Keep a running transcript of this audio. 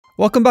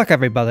Welcome back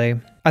everybody.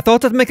 I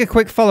thought I'd make a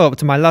quick follow-up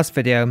to my last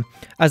video,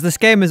 as this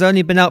game has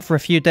only been out for a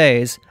few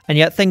days, and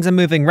yet things are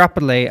moving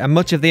rapidly and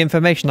much of the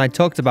information I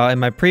talked about in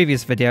my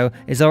previous video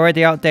is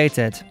already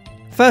outdated.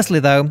 Firstly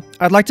though,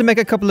 I'd like to make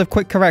a couple of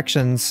quick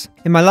corrections.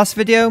 In my last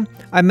video,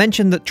 I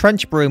mentioned that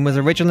Trench Broom was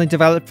originally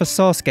developed for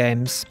Source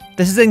games.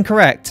 This is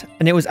incorrect,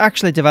 and it was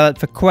actually developed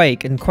for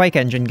Quake and Quake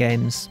Engine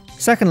games.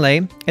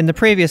 Secondly, in the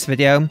previous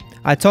video,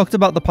 I talked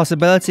about the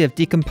possibility of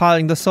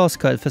decompiling the source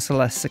code for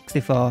Celeste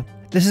 64.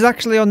 This is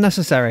actually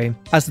unnecessary,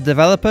 as the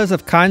developers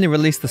have kindly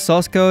released the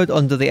source code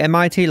under the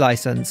MIT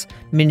license,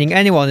 meaning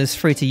anyone is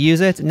free to use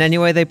it in any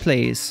way they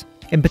please.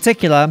 In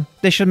particular,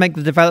 this should make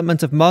the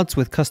development of mods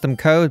with custom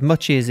code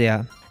much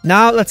easier.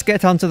 Now let's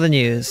get on to the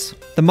news.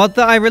 The mod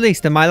that I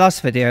released in my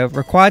last video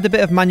required a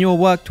bit of manual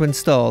work to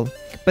install,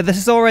 but this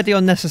is already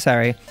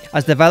unnecessary,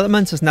 as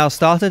development has now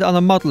started on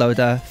a mod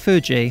loader,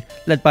 Fuji,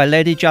 led by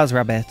Lady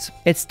Jazzrabbit.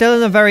 It's still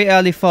in a very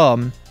early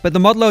form, but the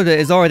mod loader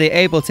is already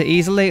able to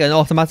easily and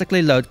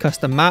automatically load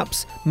custom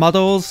maps,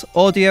 models,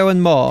 audio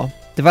and more.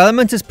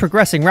 Development is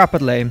progressing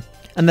rapidly,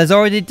 and there's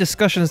already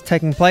discussions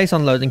taking place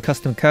on loading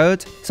custom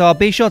code, so I'll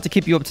be sure to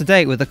keep you up to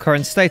date with the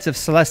current state of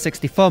Celeste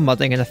 64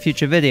 modding in a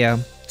future video.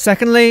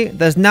 Secondly,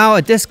 there's now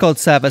a Discord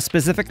server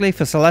specifically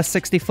for Celeste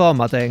 64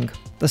 modding.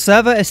 The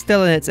server is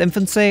still in its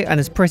infancy and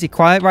is pretty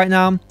quiet right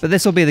now, but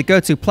this will be the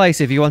go-to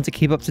place if you want to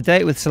keep up to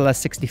date with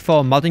Celeste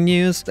 64 modding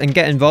news and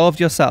get involved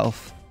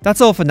yourself.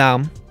 That's all for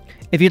now.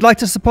 If you'd like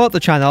to support the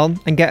channel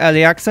and get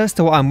early access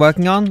to what I'm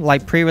working on,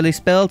 like pre-release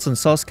builds and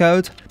source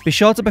code, be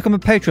sure to become a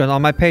patron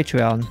on my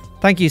Patreon.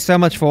 Thank you so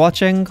much for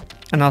watching,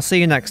 and I'll see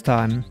you next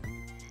time.